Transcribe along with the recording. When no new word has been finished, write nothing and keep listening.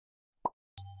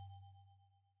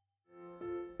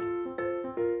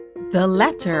The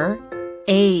letter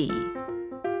A.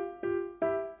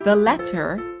 The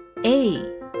letter A.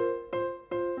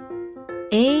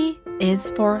 A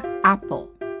is for apple.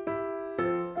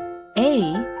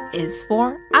 A is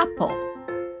for apple.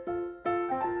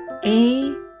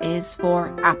 A is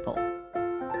for apple.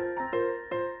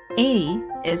 A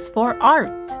is for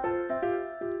art.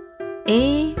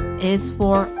 A is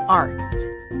for art.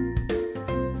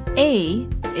 A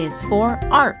is for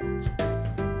art.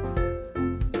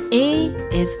 A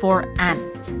is for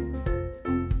ant.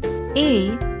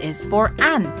 A is for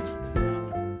ant.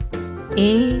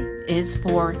 A is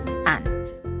for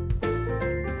ant.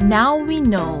 Now we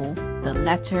know the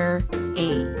letter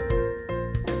A.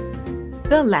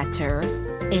 The letter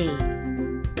A.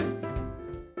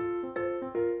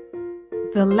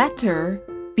 The letter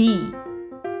B.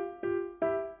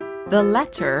 The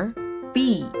letter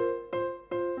B.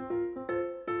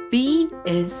 B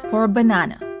is for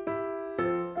banana.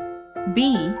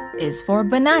 B is for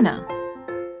banana.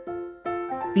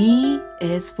 B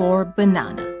is for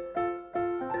banana.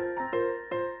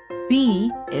 B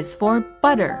is for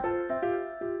butter.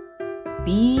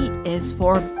 B is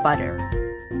for butter.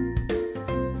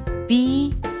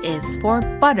 B is for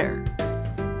butter.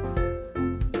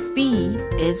 B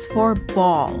is for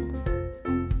ball.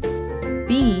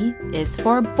 B is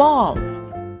for ball.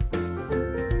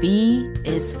 B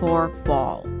is for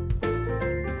ball.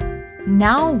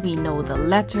 Now we know the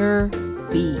letter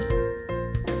B.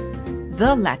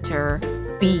 The letter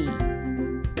B.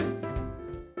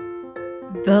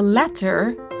 The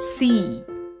letter C.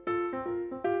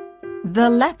 The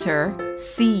letter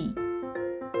C.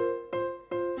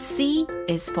 C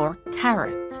is for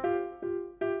carrot.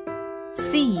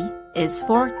 C is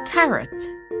for carrot.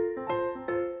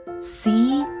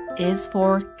 C is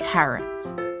for carrot.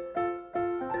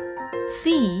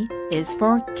 C is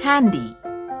for candy.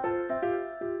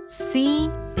 C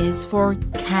is for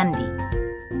candy.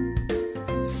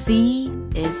 C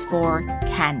is for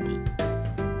candy.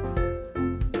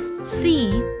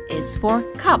 C is for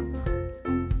cup.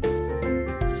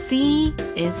 C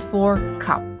is for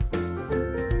cup.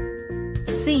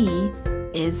 C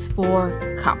is for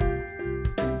cup.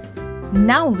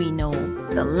 Now we know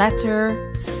the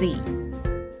letter C.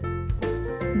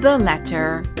 The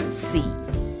letter C.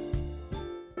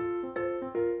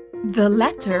 The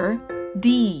letter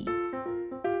D.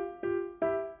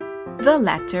 The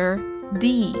letter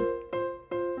D.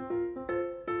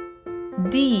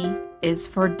 D is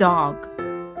for dog.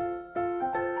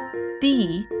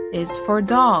 D is for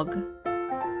dog.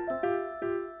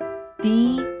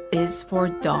 D is for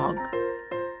dog.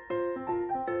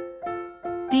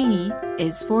 D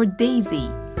is for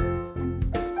daisy.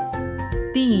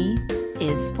 D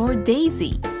is for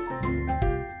daisy.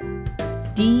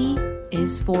 D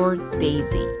is for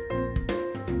daisy.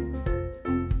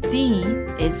 D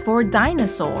is for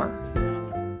dinosaur.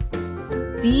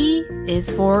 D is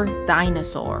for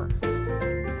dinosaur.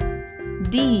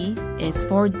 D is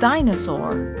for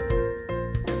dinosaur.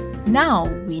 Now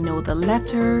we know the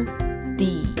letter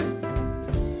D.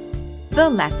 The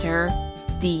letter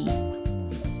D.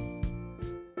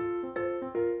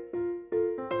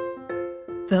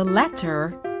 The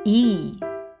letter E.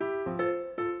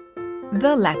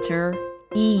 The letter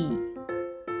E.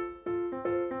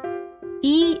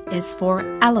 E is for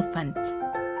elephant.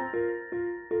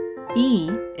 E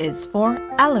is for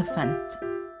elephant.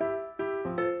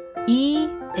 E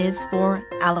is for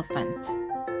elephant.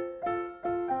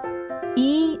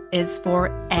 E is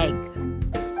for egg.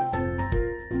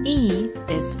 E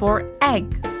is for egg.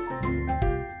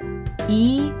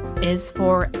 E is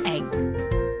for egg.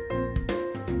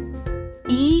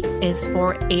 E is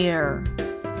for air.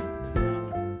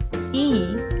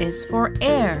 E is for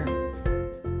air.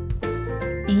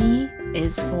 E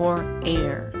is for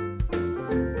air.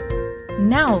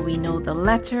 Now we know the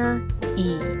letter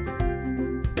E.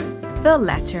 The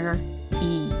letter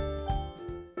E.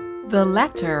 The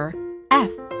letter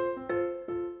F.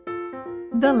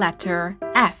 The letter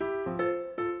F.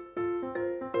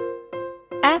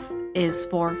 F is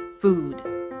for food.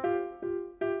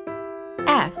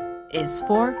 F is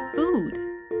for food.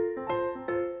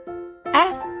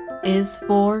 F is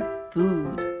for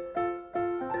food.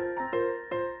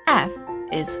 F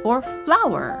is for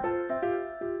flower.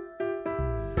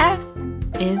 F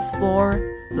is for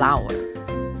flower.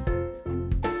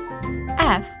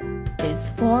 F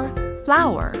is for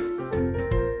flower.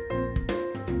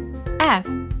 F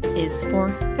is for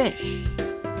fish.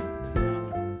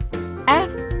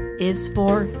 F is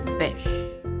for fish.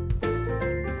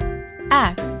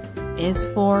 F is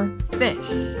for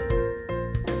fish.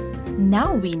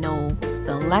 Now we know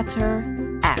the letter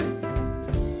F.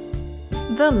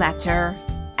 The letter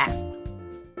F.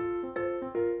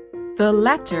 The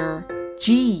letter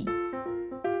G.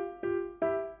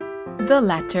 The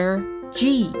letter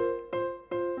G.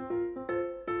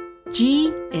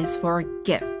 G is for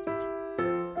gift.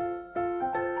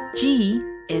 G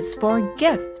is for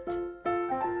gift.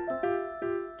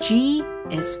 G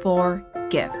is for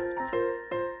gift.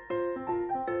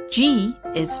 G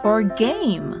is for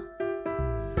game.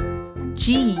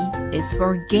 G is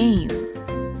for game.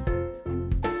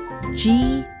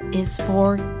 G is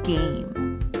for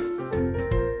game.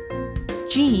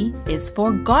 G is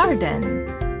for garden.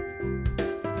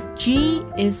 G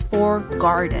is for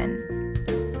garden.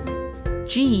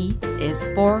 G is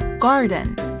for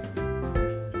garden.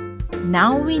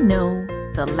 Now we know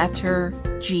the letter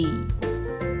G.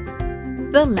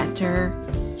 The letter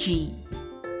G.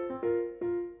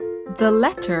 The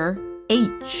letter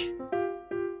H.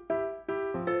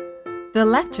 The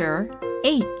letter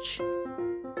H.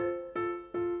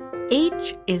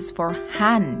 H is for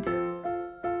hand.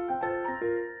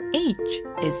 H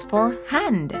is for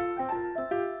hand.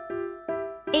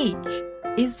 H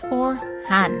is for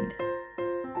hand.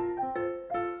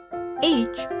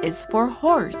 H is for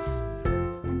horse.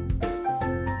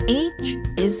 H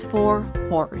is for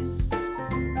horse.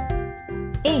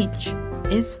 H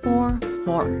is for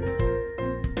horse.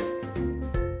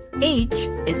 H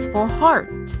is for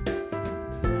heart.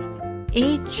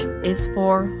 H is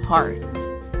for heart.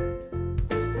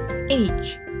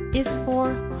 H is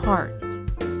for heart.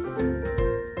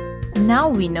 Now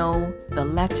we know the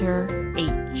letter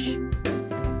H.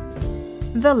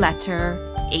 The letter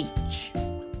H.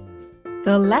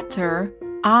 The letter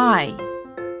I.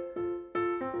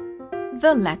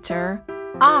 The letter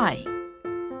I.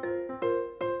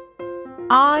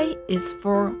 I is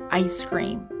for ice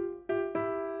cream.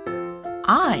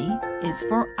 I is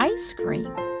for ice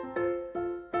cream.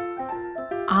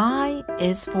 I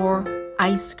is for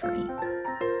ice cream.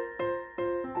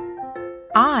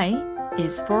 I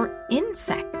is for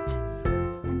insect.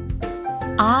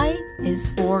 I is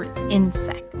for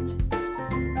insect.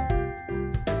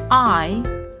 I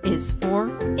is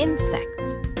for insect.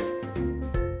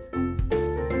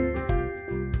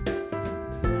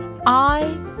 I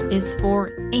is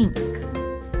for ink.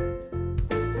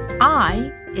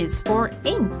 I is for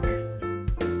ink.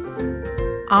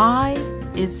 I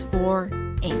is for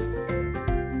ink.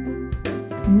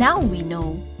 Now we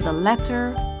know the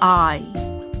letter I.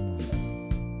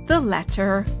 The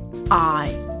letter I.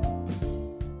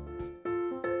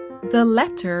 The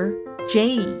letter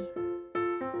J.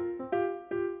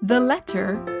 The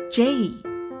letter J.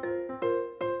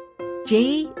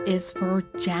 J is for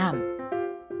jam.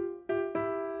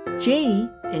 J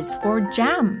is for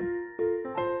jam.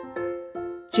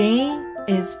 J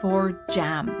is for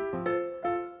jam.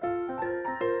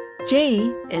 J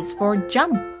is for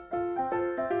jump.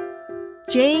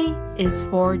 J is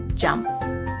for jump.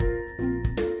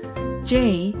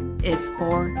 J is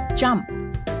for jump.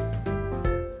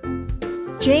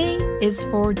 J is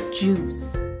for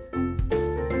juice.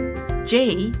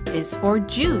 J is for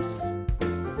juice.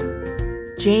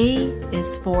 J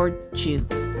is for juice.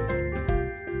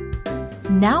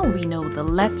 Now we know the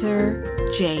letter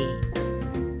J.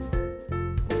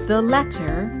 The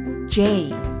letter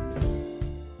J.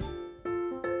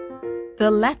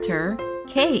 The letter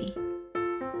K.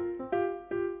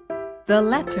 The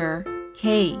letter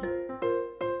K.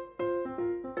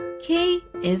 K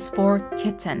is for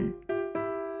kitten.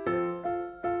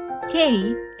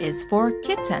 K is for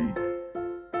kitten.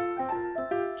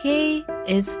 K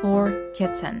is for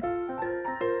kitten.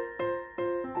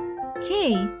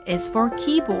 K is for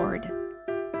keyboard.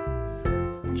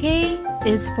 K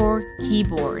is for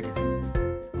keyboard.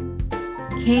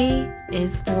 K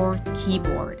is for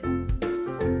keyboard.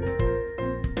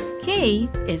 K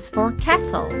is for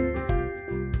kettle.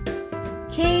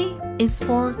 K is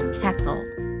for kettle.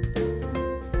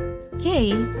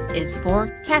 K is for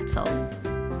kettle.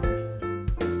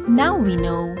 Now we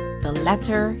know the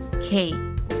letter K.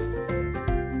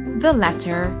 The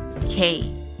letter K.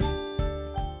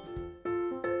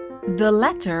 The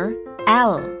letter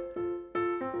L.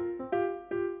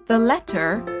 The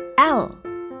letter L.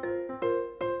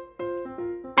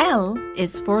 L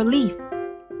is for leaf.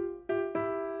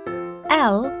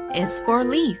 L is for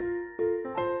leaf.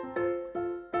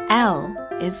 L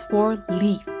is for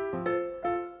leaf.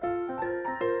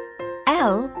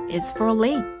 L is for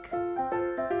lake.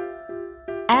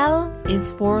 L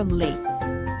is for lake.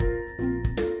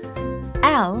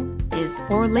 L is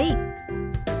for lake.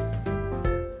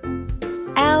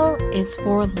 L is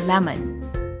for lemon.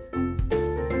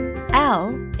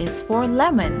 L is for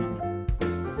lemon.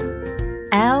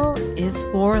 L is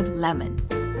for lemon.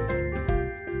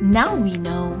 Now we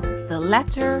know the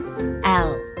letter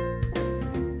L.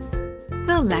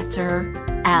 The letter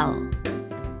L.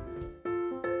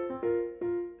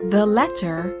 The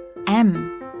letter M.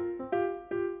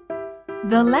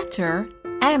 The letter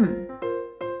M.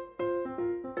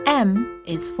 M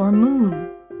is for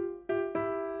moon.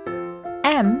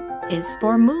 M is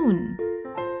for moon.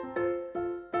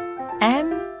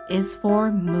 M is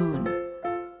for moon.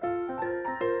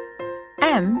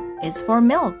 M is for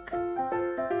milk.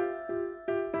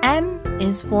 M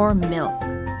is for milk.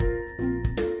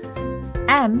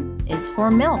 M is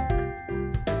for milk.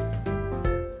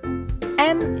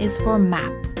 M is for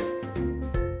map.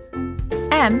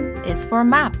 M is for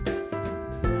map.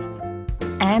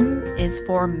 M is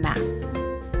for map.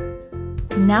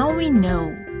 Now we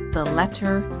know the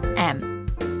letter M.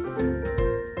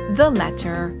 The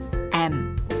letter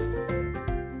M.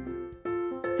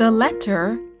 The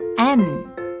letter N.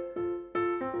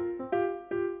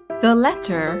 The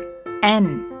letter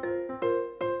N.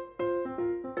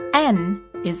 N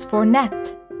is for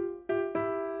net.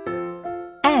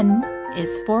 N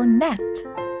is for net.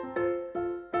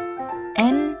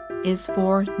 N is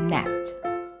for net.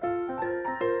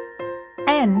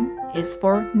 N is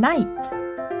for night.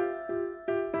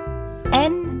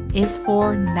 N is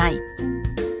for night.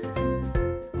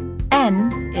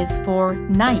 N is for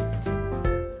night.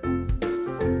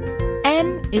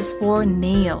 N is for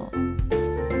nail.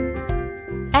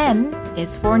 N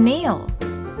is for nail.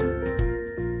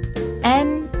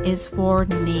 N is for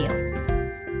nail.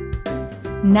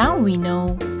 Now we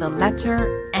know the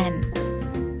letter N.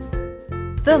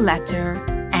 The letter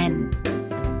N.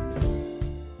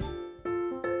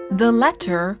 The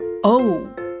letter O.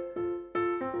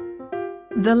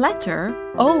 The letter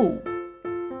O.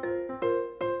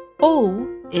 O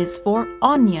is for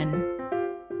onion.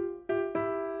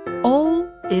 O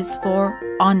is for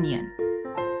onion.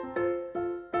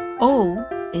 O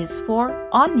is for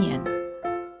onion.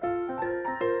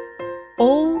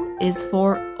 O is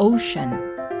for ocean.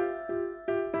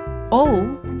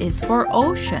 O is for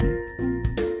ocean.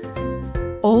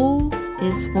 O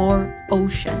is for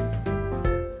ocean.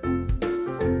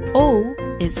 O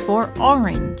is for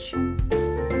orange.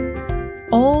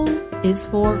 O is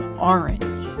for orange.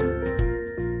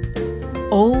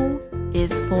 O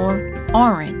is for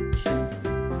orange.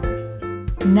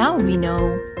 Now we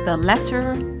know the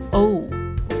letter O.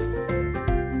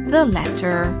 The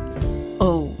letter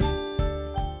O.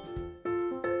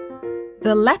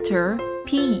 The letter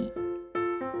P.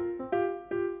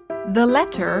 The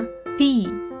letter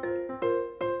P.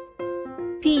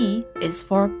 P is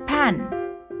for pan.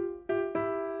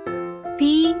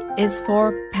 P is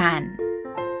for pan.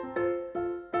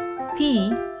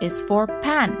 P is for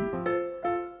pan.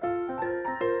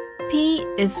 P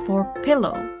is for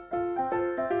pillow.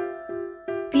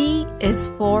 P is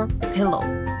for pillow.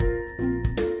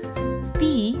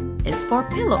 P is for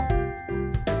pillow.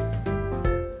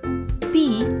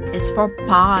 P is for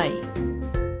pie.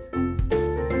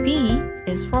 P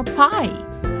is for pie.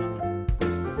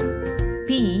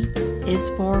 P is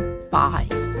for pie.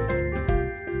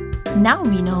 Now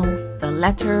we know the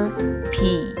letter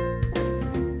P.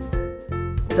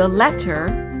 The letter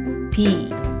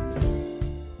P.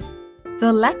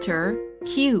 The letter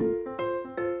Q.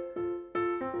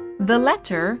 The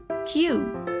letter Q.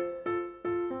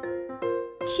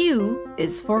 Q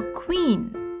is for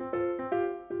queen.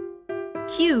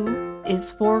 Q is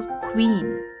for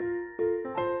queen.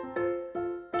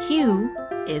 Q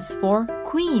is for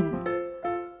queen.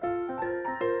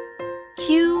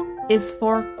 Q is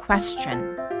for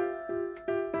question.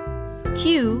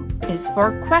 Q is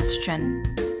for question.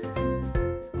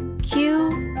 Q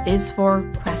is for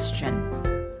question.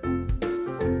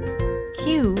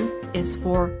 Q is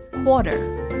for quarter.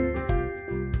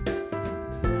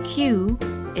 Q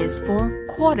is for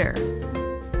quarter.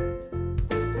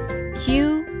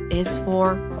 Q is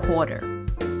for quarter.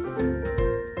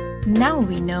 Now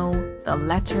we know the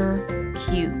letter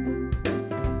Q.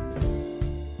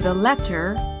 The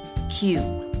letter Q.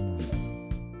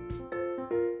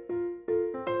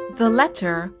 The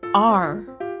letter R.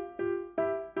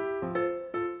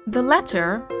 The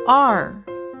letter R.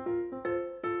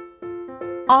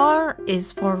 R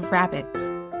is for rabbit.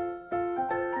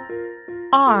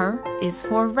 R is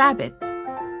for rabbit.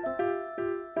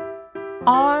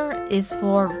 R is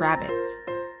for rabbit.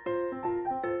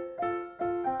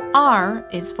 R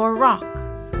is for rock.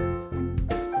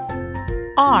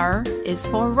 R is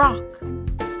for rock.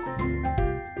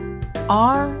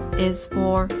 R is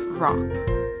for rock.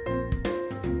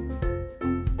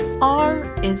 R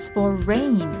is for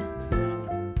rain.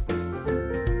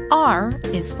 R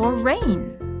is for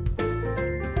rain.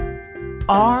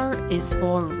 R is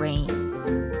for rain.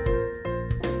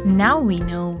 Now we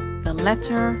know the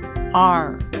letter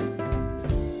R.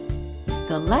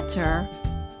 The letter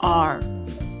R.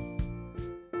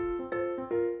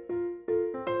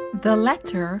 The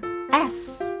letter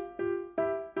S.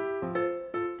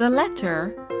 The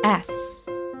letter S.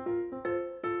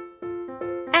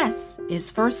 S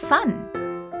is for sun.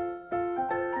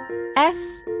 S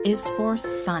is for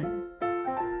sun.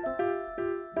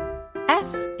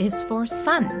 S is for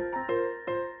sun.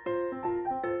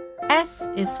 S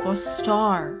is for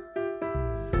star.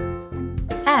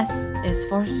 S is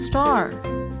for star.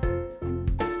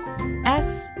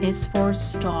 S is for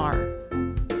star.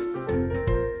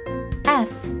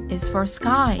 S is for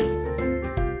sky.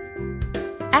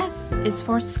 S is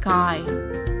for sky.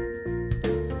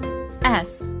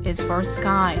 S is for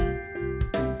sky.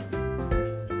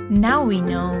 Now we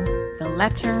know the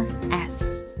letter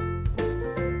S.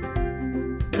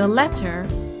 The letter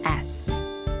S.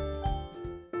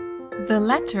 The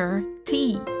letter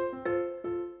T.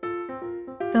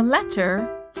 The letter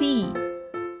T.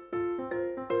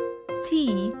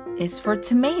 T is for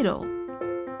tomato.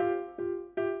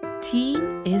 T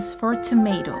is for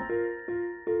tomato.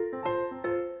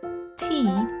 T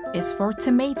is for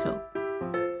tomato.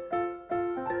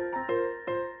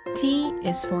 T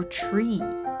is for tree.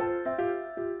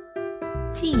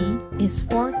 T is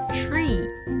for tree.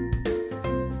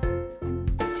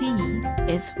 T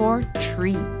is for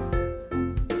tree.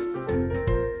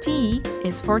 T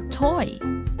is for toy.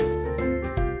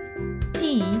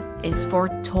 T is for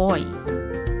toy.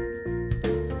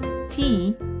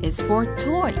 T is for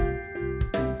toy.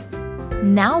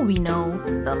 Now we know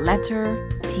the letter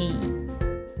T.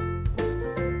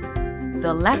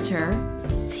 The letter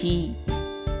T.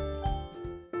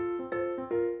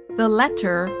 The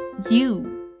letter U.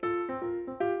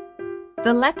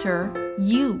 The letter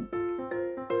U.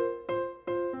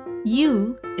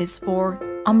 U is for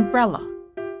umbrella.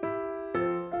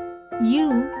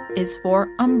 U is for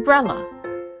umbrella.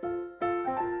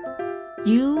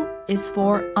 U is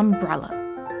for umbrella.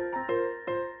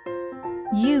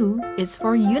 U is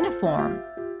for uniform.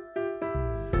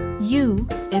 U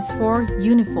is for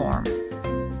uniform.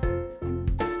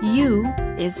 U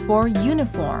is for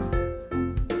uniform.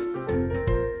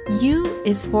 U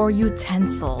is for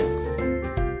utensils.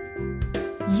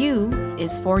 U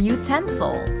is for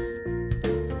utensils.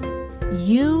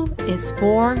 U is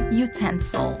for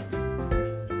utensils.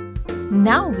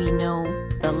 Now we know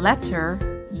the letter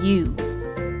U.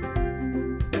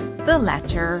 The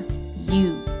letter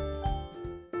U.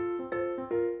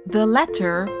 The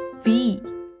letter V.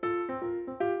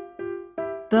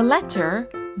 The letter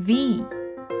V.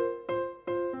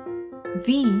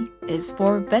 V is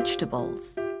for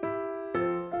vegetables.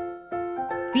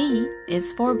 V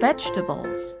is for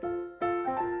vegetables.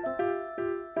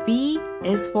 V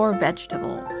is for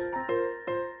vegetables.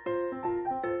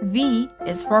 V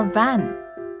is for van.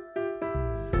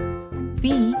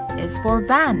 V is for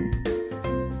van.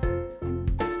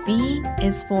 V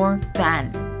is for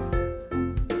van.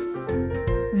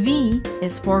 V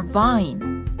is for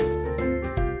vine.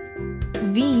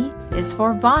 V is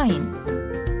for vine.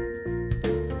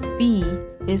 V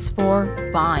is for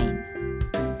vine.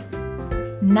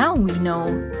 Now we know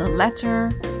the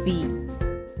letter V.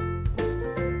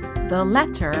 The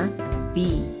letter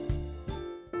V.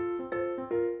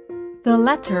 The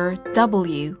letter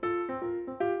W.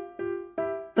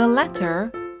 The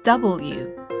letter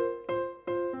W.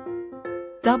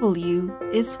 W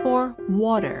is for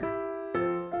water.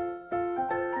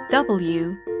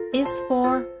 W is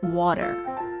for water.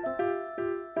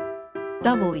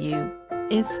 W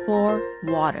is for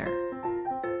water.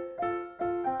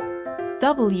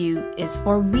 W is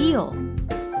for wheel.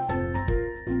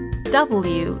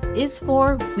 W is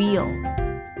for wheel.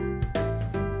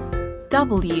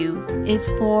 W is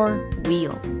for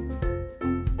wheel.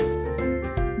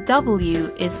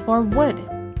 W is for wood.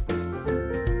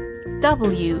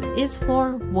 W is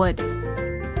for wood.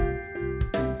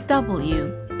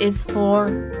 W is for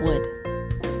wood.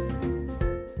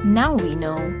 Now we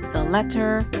know the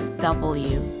letter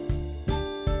W.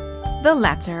 The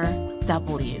letter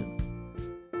W.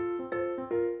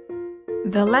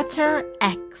 The letter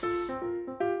X.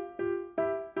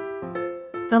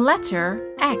 The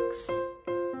letter X.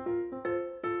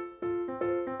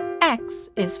 X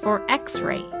is for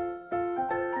X-ray.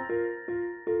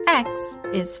 X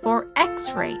is for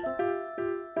X-ray.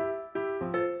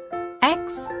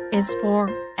 X is for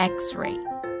X-ray.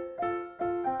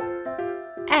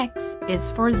 X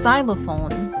is for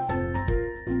xylophone.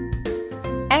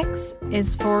 X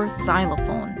is for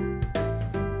xylophone.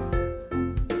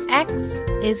 X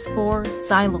is for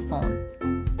xylophone.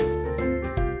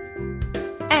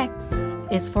 X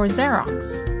is for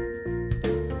Xerox.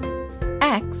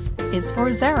 X is for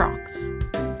Xerox.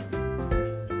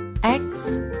 X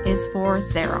is for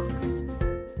Xerox.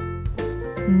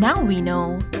 Now we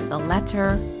know the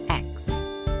letter X.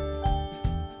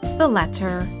 The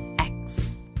letter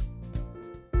X.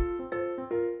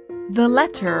 The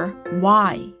letter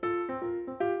Y.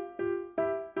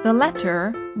 The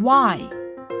letter Y.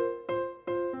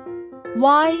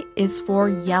 Y is for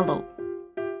yellow.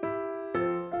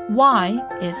 Y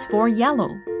is for yellow.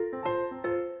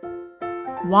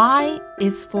 Y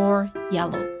is for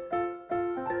yellow.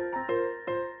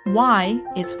 Y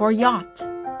is for yacht.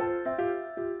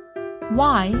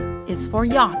 Y is for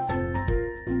yacht.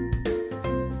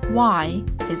 Y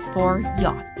is for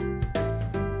yacht.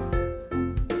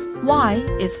 Y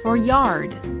is for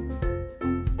yard.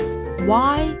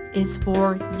 Y is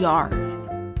for yard.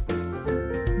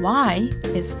 Y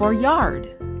is for yard.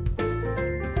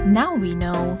 Now we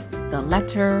know the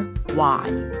letter Y.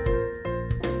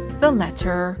 The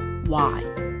letter Y.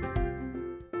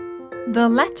 The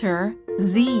letter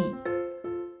Z.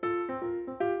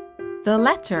 The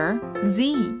letter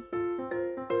Z.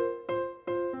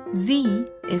 Z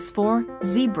is for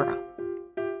zebra.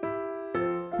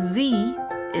 Z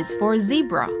is for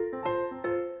zebra.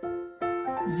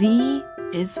 Z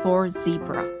is for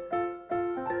zebra.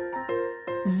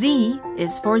 Z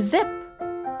is for zip.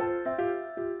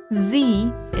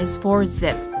 Z is for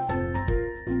zip.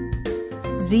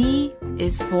 Z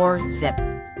is for zip.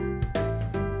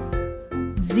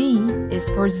 Z is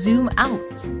for zoom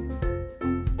out.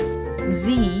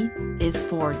 Z is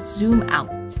for zoom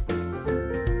out.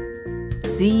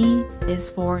 Z is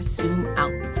for zoom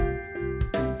out.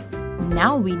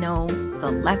 Now we know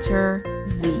the letter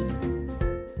Z.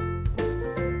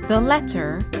 The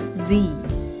letter Z.